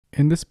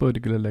In this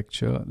particular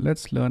lecture,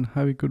 let's learn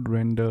how we could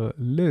render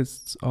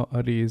lists or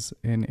arrays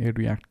in a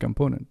React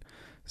component.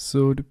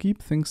 So to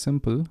keep things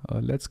simple,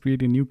 let's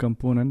create a new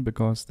component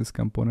because this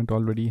component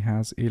already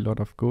has a lot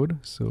of code.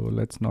 So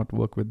let's not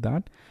work with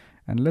that.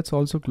 And let's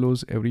also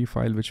close every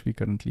file which we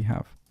currently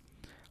have.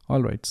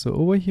 All right, so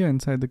over here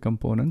inside the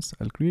components,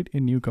 I'll create a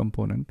new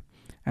component.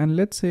 And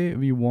let's say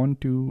we want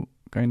to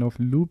kind of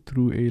loop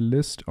through a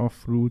list of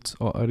fruits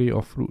or array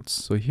of fruits.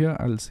 So here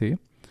I'll say,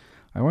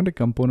 I want a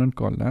component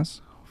called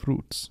as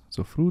fruits.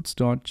 So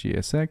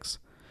fruits.jsx.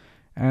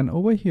 And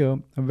over here,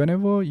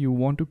 whenever you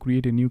want to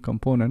create a new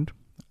component,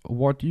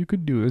 what you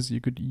could do is you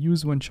could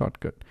use one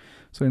shortcut.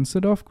 So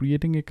instead of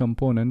creating a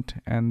component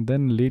and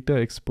then later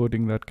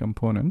exporting that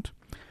component,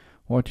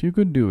 what you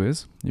could do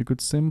is you could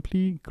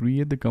simply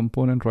create the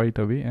component right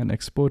away and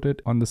export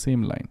it on the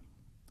same line.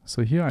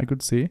 So here I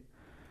could say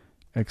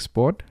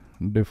export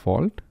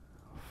default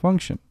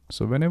function.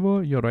 So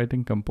whenever you're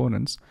writing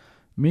components,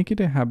 make it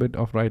a habit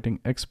of writing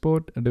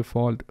export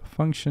default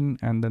function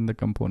and then the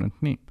component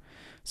name.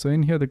 So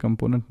in here the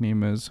component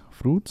name is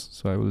fruits,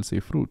 so I will say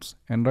fruits,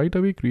 and right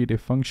away create a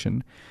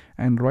function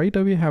and right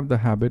away have the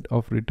habit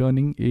of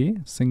returning a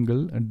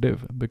single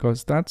div,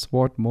 because that's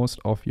what most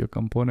of your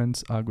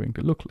components are going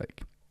to look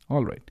like.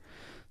 All right,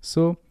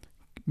 so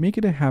make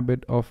it a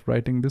habit of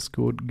writing this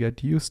code,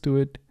 get used to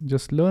it,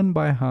 just learn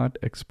by heart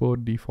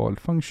export default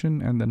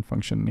function and then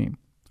function name.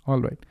 All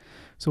right,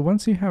 so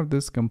once you have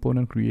this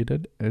component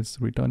created,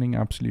 it's returning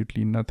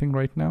absolutely nothing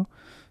right now.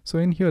 So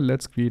in here,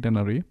 let's create an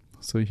array.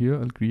 So here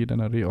I'll create an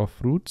array of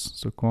fruits.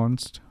 So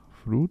const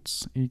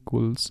fruits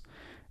equals,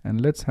 and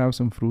let's have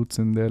some fruits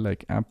in there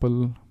like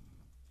apple,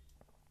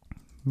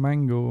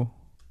 mango,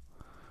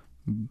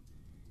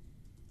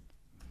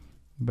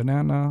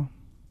 banana,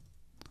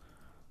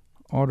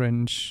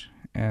 orange,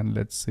 and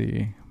let's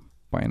say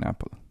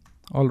pineapple.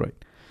 All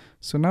right,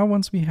 so now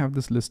once we have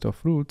this list of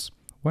fruits,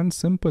 one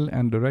simple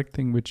and direct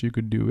thing which you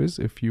could do is,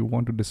 if you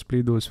want to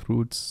display those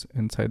fruits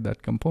inside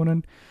that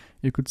component,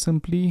 you could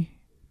simply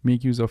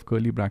make use of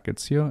curly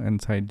brackets here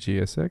inside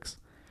JSX,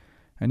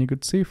 and you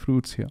could say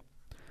fruits here.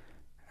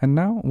 And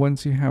now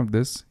once you have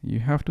this, you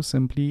have to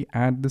simply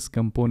add this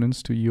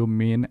components to your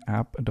main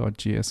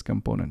app.js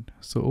component.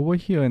 So over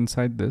here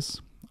inside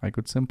this, I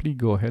could simply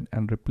go ahead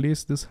and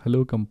replace this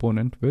hello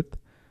component with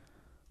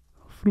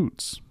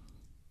fruits.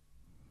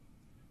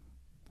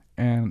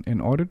 And in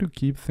order to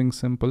keep things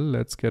simple,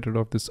 let's get rid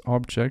of this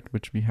object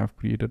which we have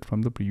created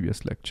from the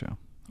previous lecture.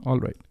 All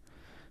right,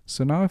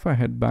 so now if I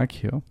head back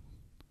here,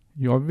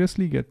 you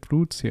obviously get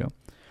fruits here,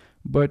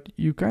 but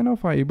you kind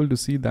of are able to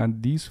see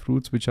that these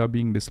fruits which are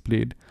being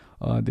displayed,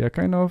 they are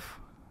kind of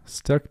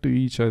stuck to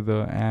each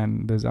other,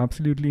 and there's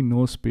absolutely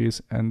no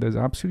space, and there's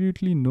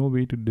absolutely no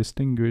way to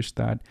distinguish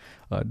that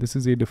this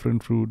is a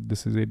different fruit,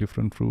 this is a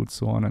different fruit,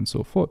 so on and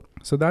so forth.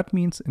 So that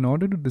means in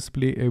order to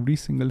display every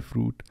single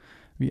fruit,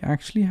 we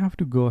actually have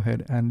to go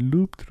ahead and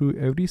loop through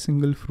every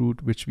single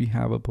fruit which we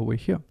have up over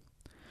here.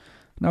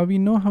 Now we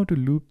know how to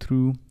loop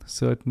through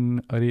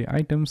certain array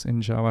items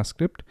in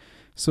JavaScript.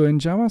 So in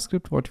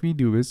JavaScript, what we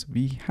do is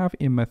we have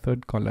a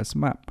method called as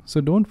map. So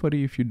don't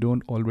worry if you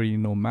don't already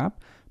know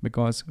map,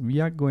 because we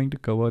are going to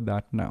cover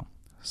that now.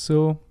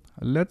 So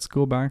let's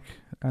go back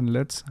and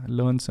let's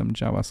learn some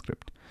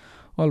JavaScript.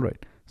 All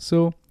right,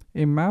 so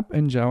a map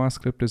in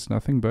JavaScript is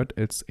nothing but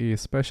it's a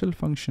special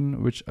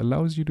function which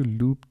allows you to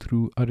loop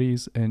through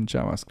arrays in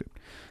JavaScript.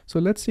 So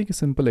let's take a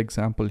simple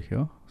example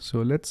here.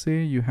 So let's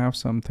say you have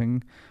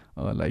something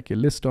like a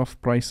list of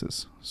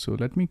prices. So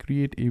let me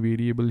create a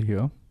variable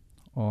here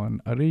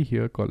on array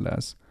here called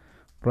as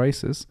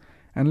prices.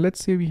 And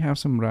let's say we have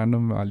some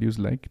random values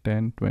like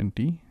 10,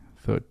 20,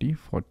 30,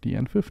 40,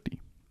 and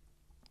 50.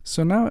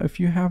 So now if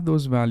you have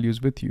those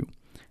values with you,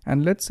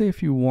 and let's say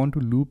if you want to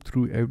loop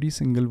through every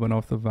single one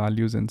of the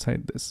values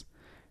inside this,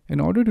 in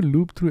order to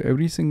loop through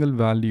every single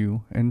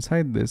value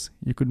inside this,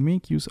 you could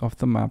make use of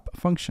the map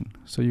function.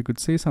 So you could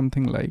say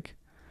something like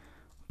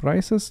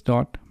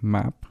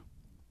prices.map.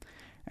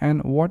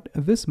 And what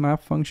this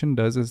map function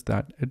does is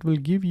that it will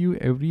give you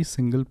every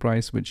single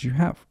price which you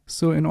have.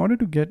 So in order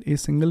to get a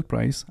single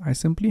price, I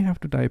simply have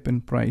to type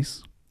in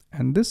price,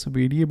 and this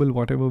variable,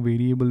 whatever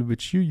variable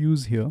which you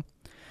use here,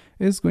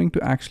 is going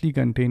to actually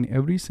contain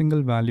every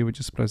single value which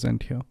is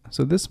present here.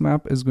 So this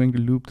map is going to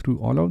loop through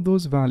all of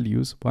those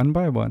values one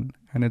by one,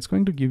 and it's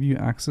going to give you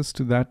access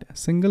to that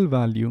single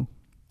value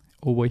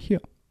over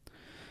here.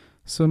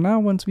 So now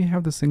once we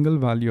have the single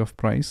value of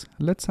price,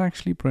 let's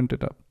actually print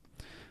it up.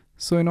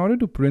 So in order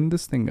to print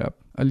this thing up,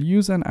 I'll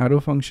use an arrow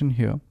function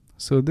here.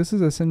 So this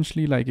is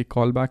essentially like a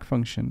callback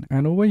function,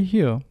 and over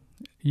here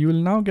you will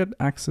now get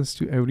access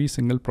to every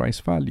single price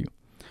value.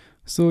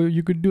 So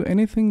you could do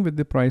anything with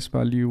the price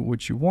value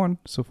which you want.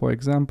 So for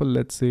example,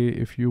 let's say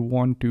if you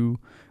want to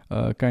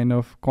kind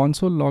of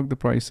console log the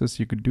prices,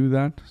 you could do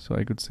that. So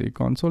I could say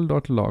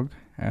console.log,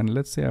 and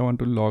let's say I want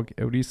to log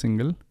every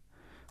single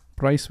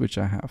price which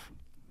I have.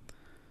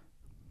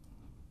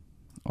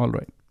 All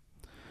right.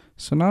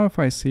 So now if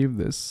I save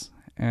this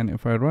and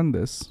if I run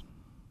this,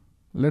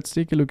 let's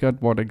take a look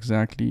at what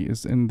exactly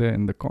is in there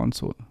in the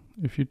console.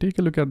 if you take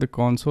a look at the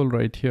console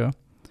right here,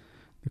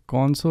 the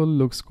console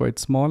looks quite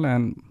small,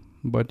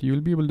 but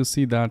you'll be able to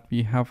see that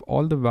we have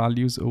all the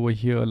values over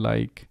here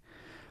like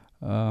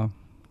 10,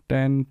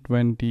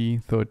 20,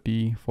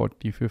 30,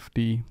 40,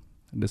 50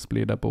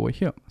 displayed up over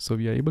here. So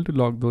we are able to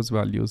log those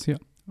values here,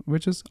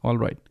 which is all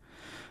right.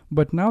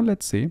 But now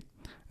let's say,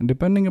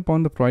 depending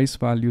upon the price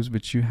values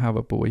which you have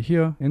up over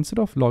here, instead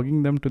of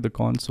logging them to the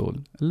console,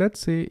 let's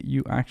say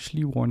you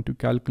actually want to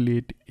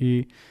calculate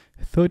a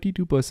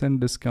 32%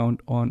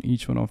 discount on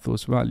each one of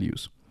those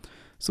values.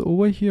 So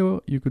over here,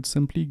 you could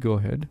simply go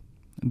ahead,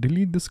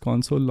 delete this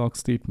console log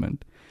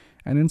statement,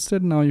 and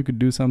instead now you could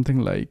do something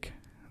like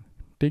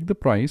take the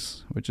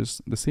price, which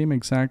is the same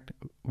exact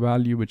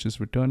value which is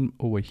returned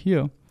over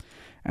here,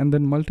 and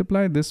then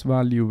multiply this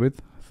value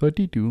with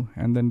 32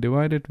 and then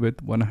divide it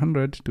with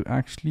 100 to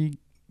actually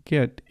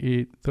get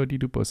a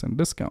 32%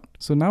 discount.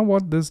 So now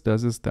what this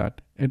does is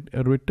that it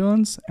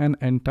returns an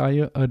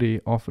entire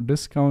array of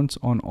discounts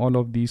on all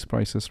of these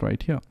prices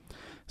right here.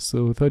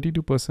 So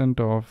 32%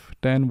 of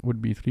 10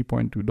 would be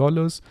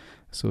 $3.2.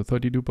 So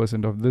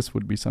 32% of this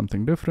would be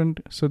something different.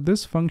 So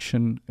this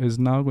function is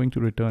now going to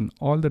return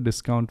all the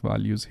discount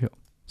values here.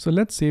 So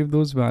let's save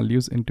those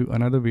values into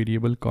another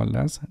variable called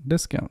as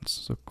discounts.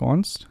 So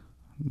const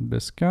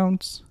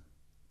discounts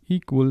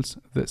equals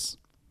this.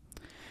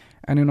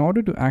 And in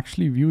order to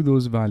actually view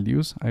those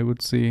values, I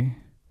would say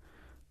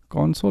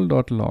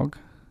console.log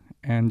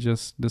and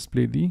just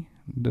display the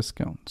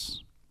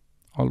discounts.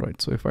 All right,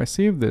 so if I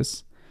save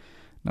this,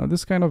 now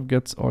this kind of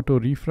gets auto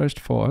refreshed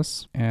for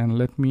us, and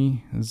let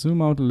me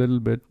zoom out a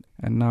little bit.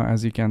 And now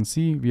as you can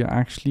see, we are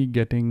actually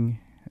getting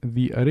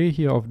the array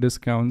here of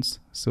discounts.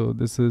 So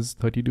this is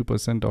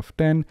 32% of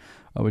 10,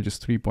 which is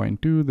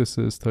 3.2. This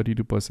is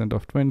 32%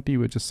 of 20,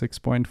 which is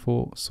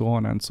 6.4, so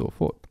on and so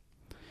forth.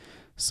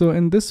 So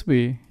in this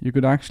way, you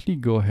could actually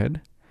go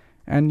ahead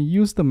and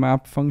use the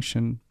map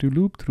function to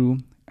loop through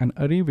an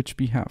array which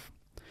we have.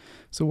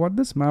 So what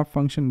this map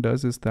function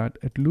does is that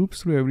it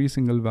loops through every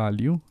single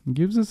value,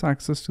 gives us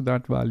access to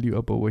that value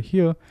up over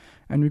here,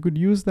 and we could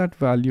use that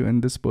value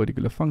in this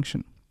particular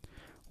function.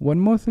 One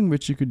more thing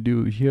which you could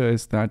do here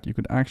is that you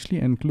could actually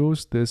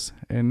enclose this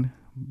in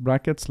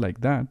brackets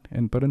like that,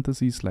 in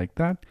parentheses like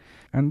that,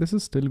 and this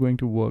is still going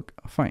to work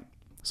fine.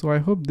 So I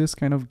hope this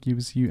kind of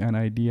gives you an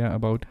idea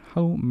about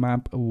how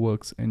map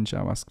works in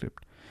JavaScript.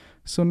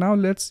 So now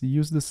let's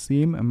use the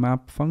same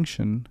map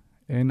function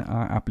in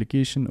our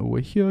application over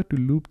here to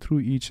loop through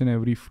each and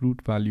every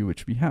fruit value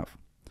which we have.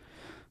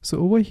 So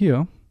over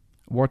here,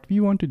 what we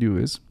want to do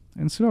is,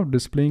 instead of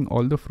displaying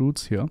all the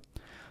fruits here,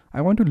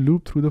 I want to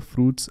loop through the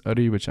fruits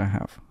array which I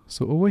have.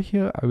 So over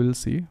here, I will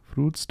say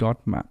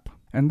fruits.map.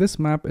 And this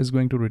map is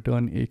going to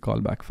return a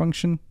callback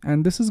function,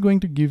 and this is going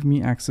to give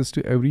me access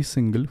to every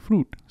single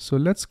fruit. So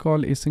let's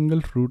call a single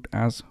fruit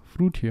as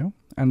fruit here.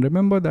 And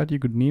remember that you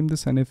could name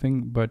this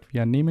anything, but we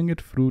are naming it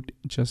fruit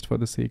just for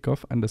the sake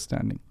of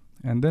understanding.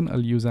 And then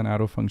I'll use an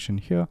arrow function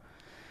here.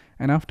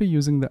 And after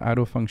using the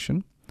arrow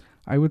function,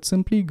 I would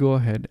simply go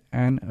ahead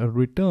and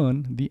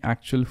return the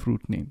actual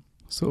fruit name.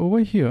 So over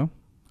here,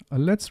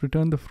 let's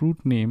return the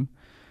fruit name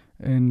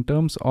in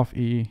terms of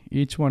a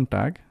h1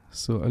 tag.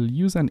 So I'll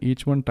use an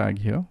h1 tag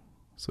here.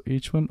 So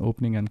h1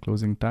 opening and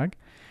closing tag.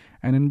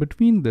 And in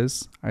between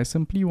this, I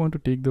simply want to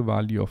take the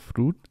value of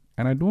fruit,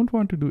 and I don't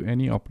want to do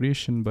any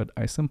operation, but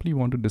I simply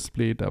want to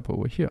display it up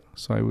over here.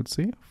 So I would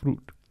say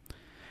fruit.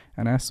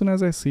 And as soon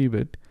as I save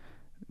it,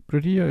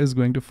 Prettier is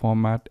going to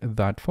format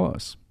that for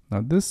us.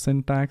 Now this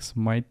syntax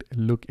might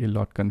look a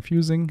lot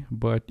confusing,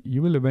 but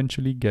you will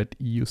eventually get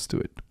used to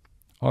it.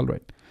 All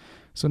right.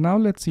 So now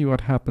let's see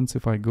what happens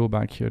if I go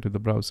back here to the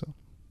browser.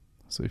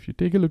 So if you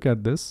take a look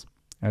at this,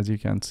 as you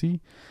can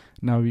see,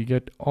 now we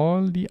get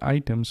all the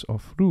items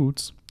of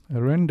fruits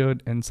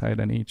rendered inside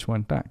an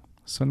h1 tag.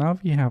 So now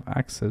we have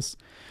access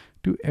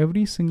to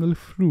every single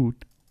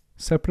fruit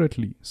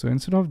separately. So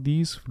instead of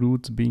these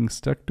fruits being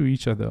stuck to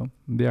each other,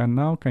 they are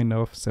now kind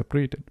of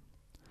separated.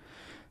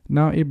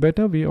 Now a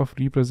better way of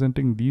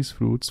representing these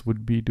fruits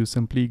would be to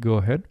simply go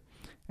ahead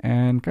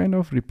and kind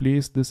of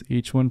replace this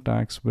h1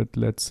 tags with,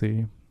 let's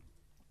say,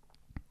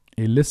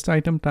 a list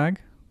item tag.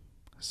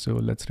 So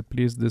let's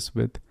replace this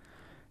with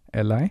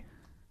li,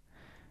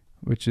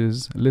 which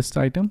is list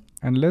item,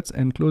 and let's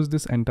enclose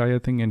this entire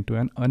thing into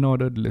an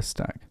unordered list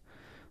tag.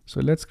 So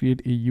let's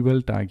create a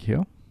ul tag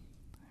here,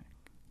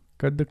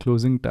 cut the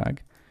closing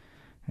tag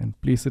and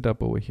place it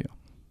up over here.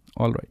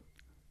 All right.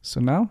 So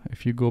now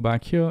if you go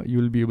back here, you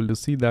will be able to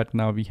see that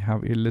now we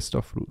have a list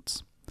of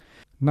fruits.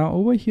 Now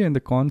over here in the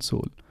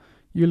console,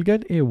 you'll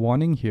get a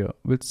warning here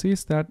which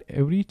says that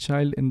every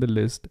child in the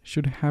list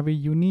should have a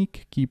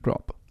unique key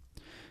prop.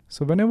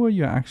 So whenever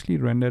you're actually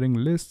rendering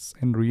lists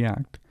in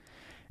React,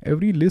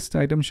 every list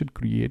item should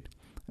create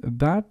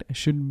that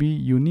should be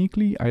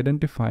uniquely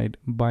identified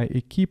by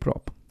a key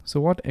prop.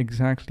 So what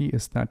exactly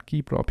is that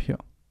key prop here?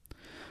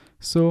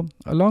 So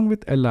along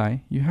with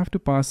li, you have to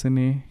pass in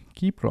a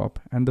key prop,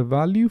 and the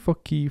value for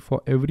key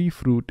for every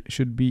fruit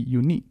should be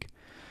unique.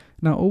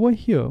 Now over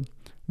here,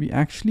 we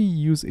actually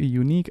use a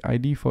unique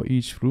ID for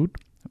each fruit,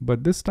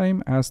 But this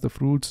time, as the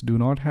fruits do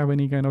not have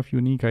any kind of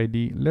unique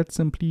ID, let's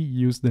simply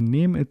use the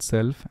name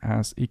itself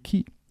as a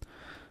key.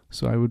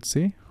 So I would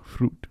say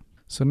fruit.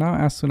 So now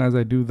as soon as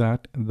I do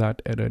that,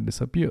 that error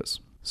disappears.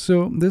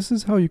 So this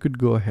is how you could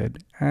go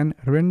ahead and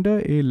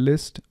render a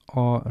list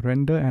or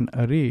render an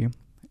array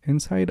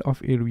inside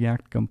of a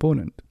React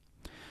component.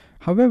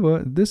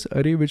 However, this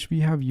array which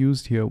we have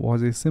used here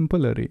was a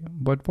simple array,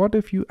 but what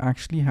if you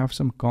actually have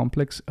some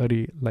complex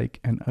array like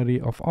an array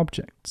of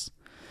objects?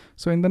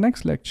 So in the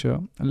next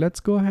lecture, let's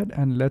go ahead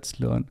and let's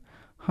learn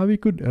how we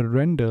could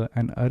render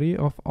an array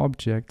of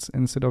objects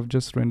instead of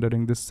just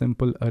rendering this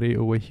simple array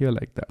over here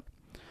like that.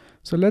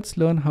 So let's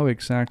learn how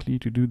exactly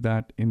to do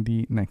that in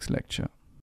the next lecture.